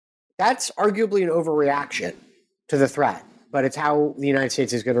 That's arguably an overreaction to the threat, but it's how the United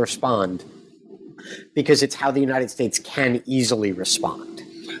States is going to respond, because it's how the United States can easily respond.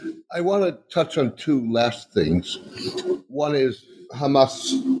 I want to touch on 2 last things. One is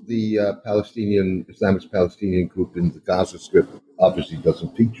Hamas, the Islamist Palestinian group in the Gaza Strip, obviously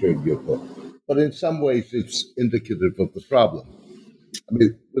doesn't feature in your book, but in some ways it's indicative of the problem. I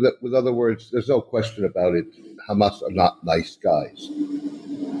mean, with other words, there's no question about it. Hamas are not nice guys.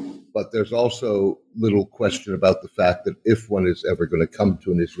 But there's also little question about the fact that if one is ever going to come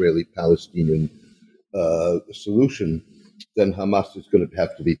to an Israeli-Palestinian solution, then Hamas is going to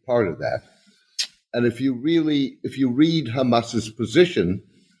have to be part of that. And if you read Hamas's position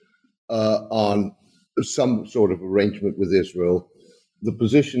on some sort of arrangement with Israel, the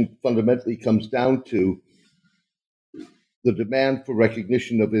position fundamentally comes down to the demand for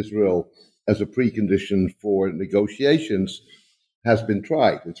recognition of Israel as a precondition for negotiations has been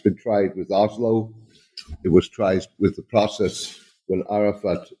tried. It's been tried with Oslo. It was tried with the process when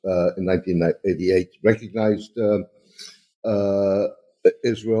Arafat in 1988 recognized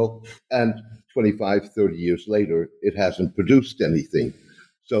Israel, and 25, 30 years later, it hasn't produced anything.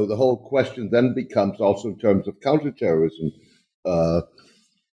 So the whole question then becomes, also in terms of counterterrorism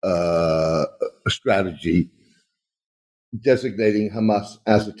strategy, designating Hamas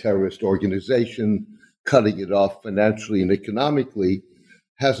as a terrorist organization, cutting it off financially and economically,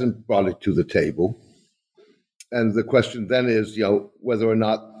 hasn't brought it to the table. And the question then is, whether or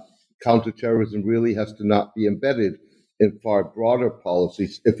not counterterrorism really has to not be embedded in far broader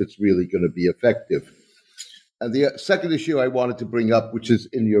policies if it's really going to be effective. And the second issue I wanted to bring up, which is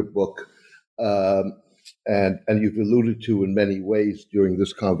in your book, and you've alluded to in many ways during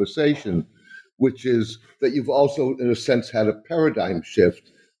this conversation, which is that you've also, in a sense, had a paradigm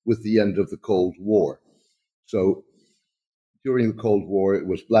shift with the end of the Cold War. So during the Cold War, it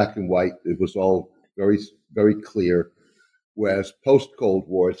was black and white. It was all very, very clear. Whereas post-Cold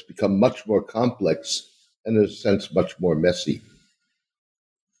War, it's become much more complex and, in a sense, much more messy.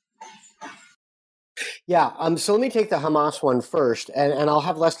 Yeah, so let me take the Hamas one first, and I'll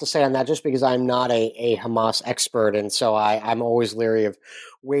have less to say on that just because I'm not a Hamas expert, and so I'm always leery of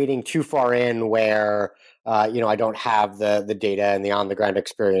wading too far in where I don't have the data and the on-the-ground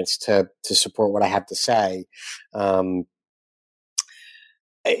experience to support what I have to say. I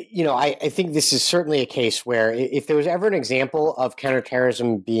think this is certainly a case where if there was ever an example of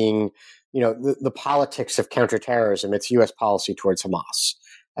counterterrorism being, the politics of counterterrorism, it's U.S. policy towards Hamas.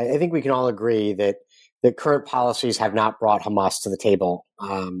 I think we can all agree that current policies have not brought Hamas to the table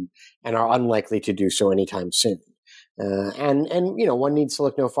and are unlikely to do so anytime soon. And one needs to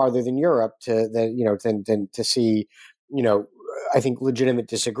look no farther than Europe to see, I think legitimate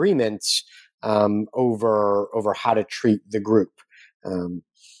disagreements over how to treat the group.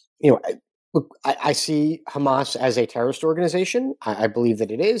 I see Hamas as a terrorist organization. I believe that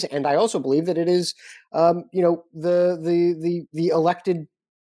it is, and I also believe that it is, the elected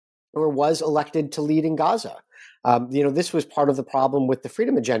or was elected to lead in Gaza. This was part of the problem with the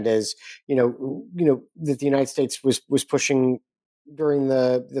freedom agendas. That the United States was pushing, during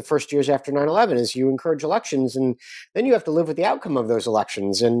the first years after 9/11 is you encourage elections, and then you have to live with the outcome of those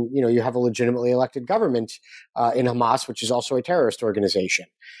elections. And, you have a legitimately elected government in Hamas, which is also a terrorist organization,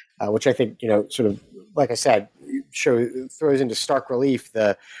 which I think, sort of, like I said, throws into stark relief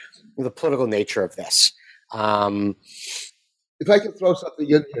the political nature of this. If I could throw something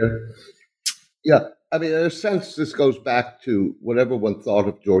in here. Yeah, I mean, in a sense, this goes back to whatever one thought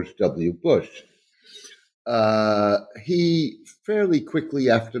of George W. Bush. He fairly quickly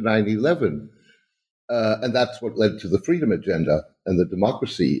after 9/11, and that's what led to the Freedom Agenda and the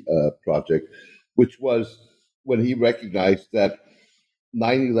Democracy Project, which was when he recognized that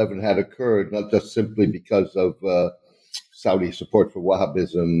 9/11 had occurred not just simply because of Saudi support for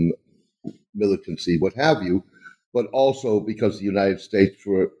Wahhabism, militancy, what have you, but also because the United States,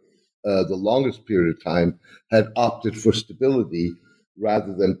 for the longest period of time, had opted for stability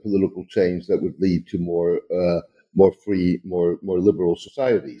rather than political change that would lead to more free, more liberal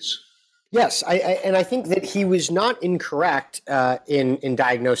societies. Yes, and I think that he was not incorrect in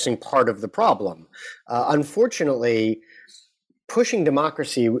diagnosing part of the problem. Unfortunately, pushing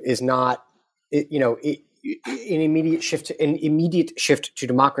democracy is not, an immediate shift to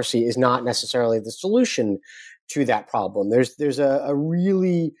democracy is not necessarily the solution to that problem. There's a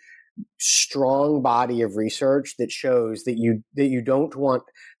really strong body of research that shows that you don't want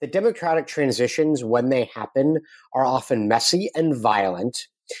that democratic transitions, when they happen, are often messy and violent,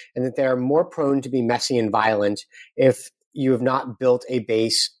 and that they're more prone to be messy and violent if you have not built a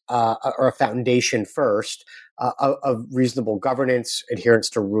base or a foundation first of reasonable governance, adherence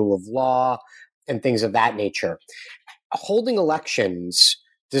to rule of law, and things of that nature. Holding elections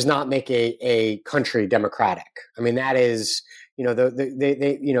does not make a country democratic. I mean, that is,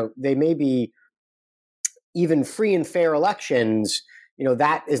 they may be even free and fair elections.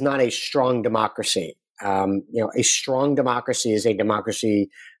 That is not a strong democracy. A strong democracy is a democracy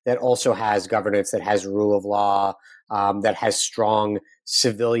that also has governance, that has rule of law, that has strong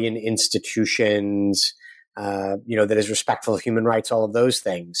civilian institutions, that is respectful of human rights, all of those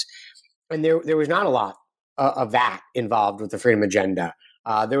things. And there was not a lot of that involved with the Freedom Agenda.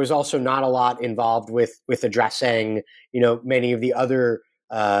 There was also not a lot involved with addressing, many of the other,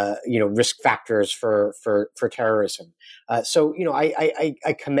 risk factors for terrorism. So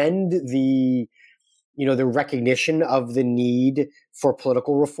I commend the recognition of the need for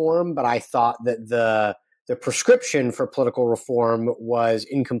political reform, but I thought that the prescription for political reform was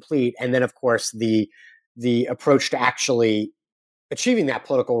incomplete. And then, of course, the approach to actually achieving that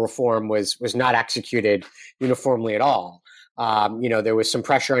political reform was not executed uniformly at all. There was some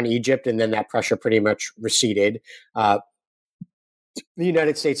pressure on Egypt, and then that pressure pretty much receded. The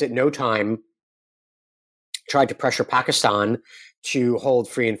United States at no time tried to pressure Pakistan to hold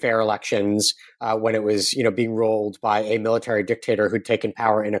free and fair elections when it was, being ruled by a military dictator who'd taken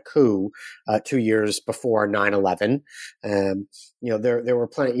power in a coup 2 years before 9/11. There were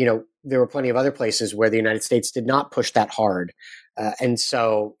plenty of other places where the United States did not push that hard. And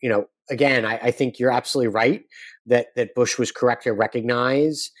so, again, I think you're absolutely right that Bush was correct to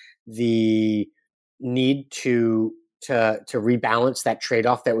recognize the need to rebalance that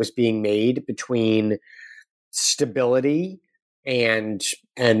trade-off that was being made between stability and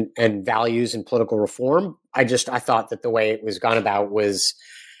values and political reform. I thought that the way it was gone about was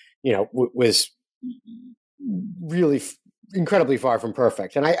really incredibly far from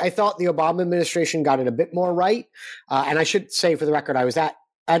perfect. And I thought the Obama administration got it a bit more right. And I should say, for the record, I was at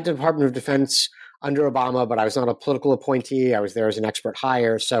the Department of Defense under Obama, but I was not a political appointee. I was there as an expert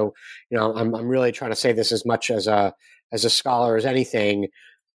hire. So, I'm really trying to say this as much as a scholar as anything,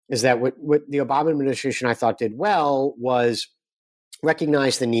 is that what the Obama administration, I thought, did well was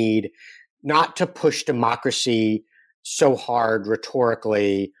recognize the need not to push democracy so hard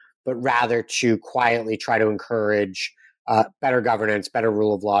rhetorically, but rather to quietly try to encourage better governance, better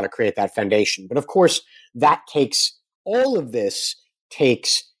rule of law to create that foundation. But of course, all of this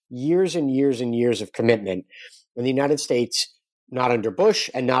takes years and years and years of commitment. And the United States, not under Bush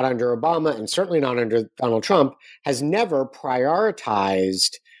and not under Obama, and certainly not under Donald Trump, has never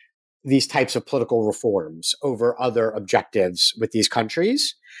prioritized these types of political reforms over other objectives with these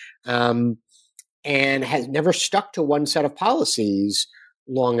countries, and has never stuck to one set of policies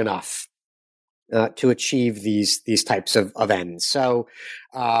long enough to achieve these types of ends. So,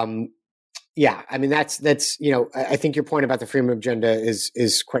 I mean, that's I think your point about the Freedom Agenda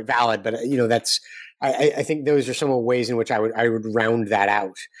is quite valid, but I think those are some of the ways in which I would round that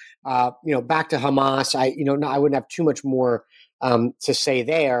out. Back to Hamas, I wouldn't have too much more to say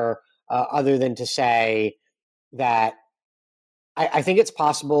there, other than to say that I think it's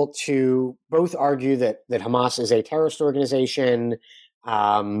possible to both argue that Hamas is a terrorist organization,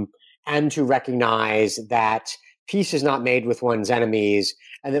 and to recognize that peace is not made with one's enemies,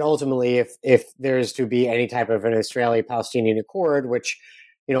 and that ultimately, if there's to be any type of an Israeli-Palestinian accord, which,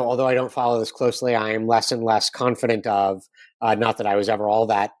 although I don't follow this closely, I am less and less confident of. Not that I was ever all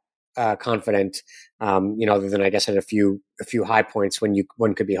that confident, other than I guess at a few high points when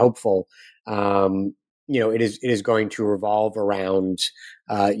one could be hopeful. It is going to revolve around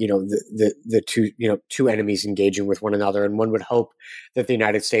the two enemies engaging with one another, and one would hope that the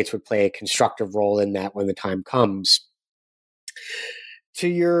United States would play a constructive role in that when the time comes. To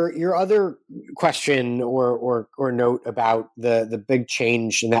your other question or note about the big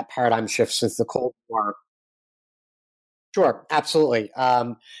change in that paradigm shift since the Cold War. Sure, absolutely.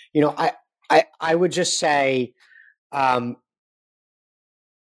 I would just say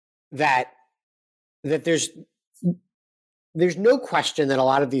that there's no question that a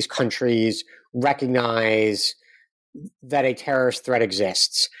lot of these countries recognize that a terrorist threat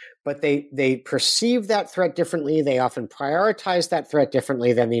exists, but they perceive that threat differently. They often prioritize that threat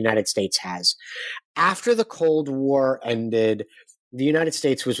differently than the United States has. After the Cold War ended, the United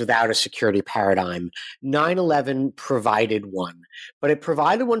States was without a security paradigm. 9/11 provided one, but it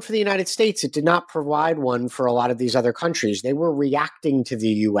provided one for the United States. It did not provide one for a lot of these other countries. They were reacting to the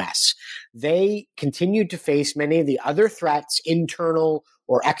U.S. They continued to face many of the other threats, internal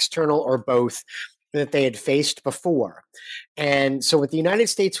or external or both, that they had faced before. And so what the United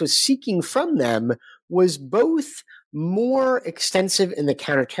States was seeking from them was both more extensive in the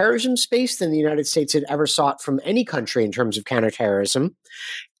counterterrorism space than the United States had ever sought from any country in terms of counterterrorism,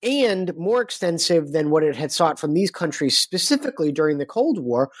 and more extensive than what it had sought from these countries specifically during the Cold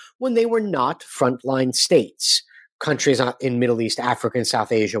War when they were not frontline states. Countries in Middle East, Africa, and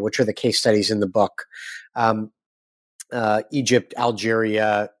South Asia, which are the case studies in the book. Egypt,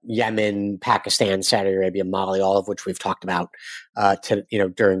 Algeria, Yemen, Pakistan, Saudi Arabia, Mali, all of which we've talked about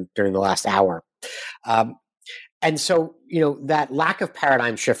during the last hour. And so, that lack of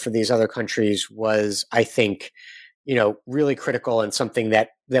paradigm shift for these other countries was, I think, really critical and something that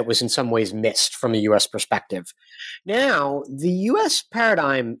was in some ways missed from a U.S. perspective. Now, the U.S.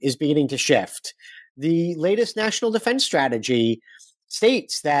 paradigm is beginning to shift. The latest National Defense Strategy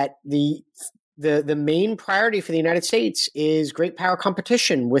states that the main priority for the United States is great power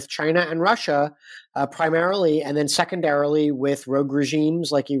competition with China and Russia, primarily, and then secondarily with rogue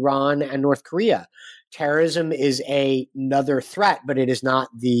regimes like Iran and North Korea. Terrorism is another threat, but it is not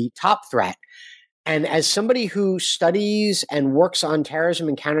the top threat. And as somebody who studies and works on terrorism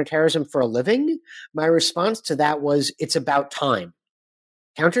and counterterrorism for a living, my response to that was, it's about time.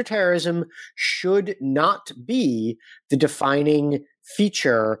 Counterterrorism should not be the defining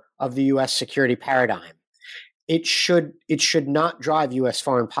feature of the U.S. security paradigm. It should not drive U.S.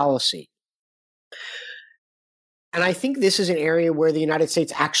 foreign policy. And I think this is an area where the United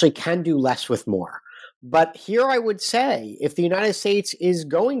States actually can do less with more. But here I would say, if the United States is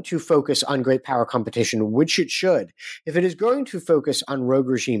going to focus on great power competition, which it should, if it is going to focus on rogue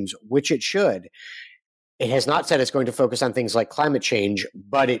regimes, which it should, it has not said it's going to focus on things like climate change,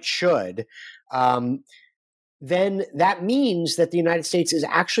 but it should, then that means that the United States is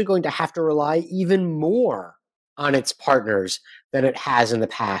actually going to have to rely even more on its partners than it has in the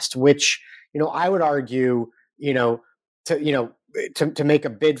past, which, I would argue, to make a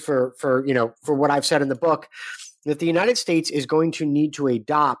bid for what I've said in the book, that the United States is going to need to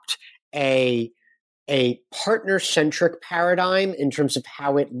adopt a partner-centric paradigm in terms of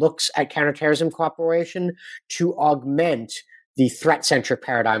how it looks at counterterrorism cooperation to augment the threat-centric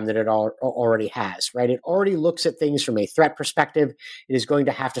paradigm that it already has, right? It already looks at things from a threat perspective. It is going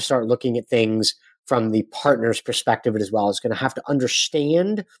to have to start looking at things from the partner's perspective as well. It's going to have to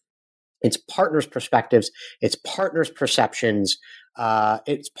understand its partners' perspectives, its partners' perceptions,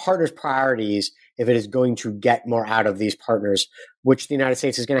 its partners' priorities, if it is going to get more out of these partners, which the United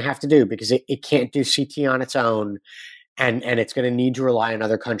States is going to have to do because it can't do CT on its own, and it's going to need to rely on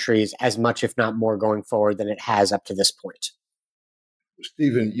other countries as much, if not more, going forward than it has up to this point.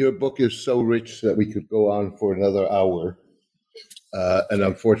 Stephen, your book is so rich that we could go on for another hour. And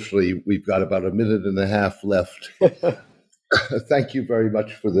unfortunately, we've got about a minute and a half left. Thank you very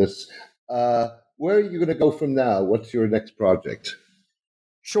much for this. Where are you going to go from now? What's your next project?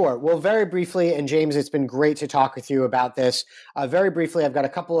 Sure. Well, very briefly, and James, it's been great to talk with you about this. Very briefly, I've got a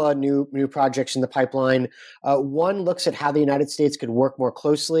couple of new projects in the pipeline. One looks at how the United States could work more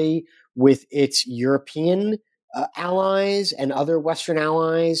closely with its European allies and other Western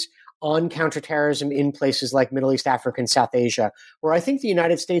allies on counterterrorism in places like Middle East, Africa, and South Asia, where I think the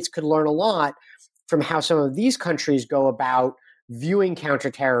United States could learn a lot from how some of these countries go about viewing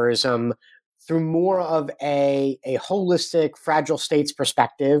counterterrorism through more of a holistic, fragile states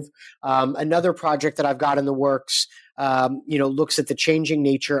perspective. Another project that I've got in the works, looks at the changing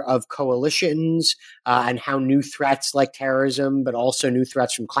nature of coalitions and how new threats like terrorism, but also new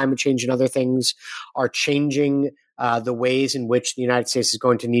threats from climate change and other things are changing the ways in which the United States is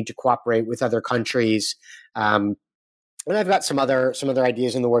going to need to cooperate with other countries. And I've got some other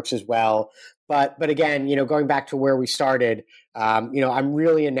ideas in the works as well. But again, going back to where we started, I'm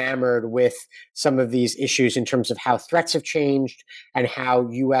really enamored with some of these issues in terms of how threats have changed and how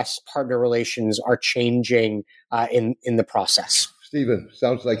U.S. partner relations are changing in the process. Stephen,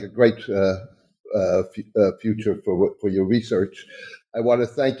 sounds like a great future for your research. I want to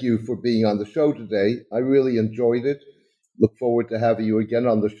thank you for being on the show today. I really enjoyed it. Look forward to having you again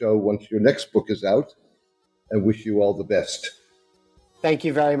on the show once your next book is out, and wish you all the best. Thank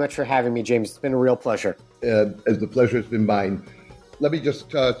you very much for having me, James. It's been a real pleasure. The pleasure has been mine. Let me just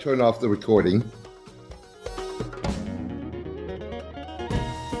turn off the recording.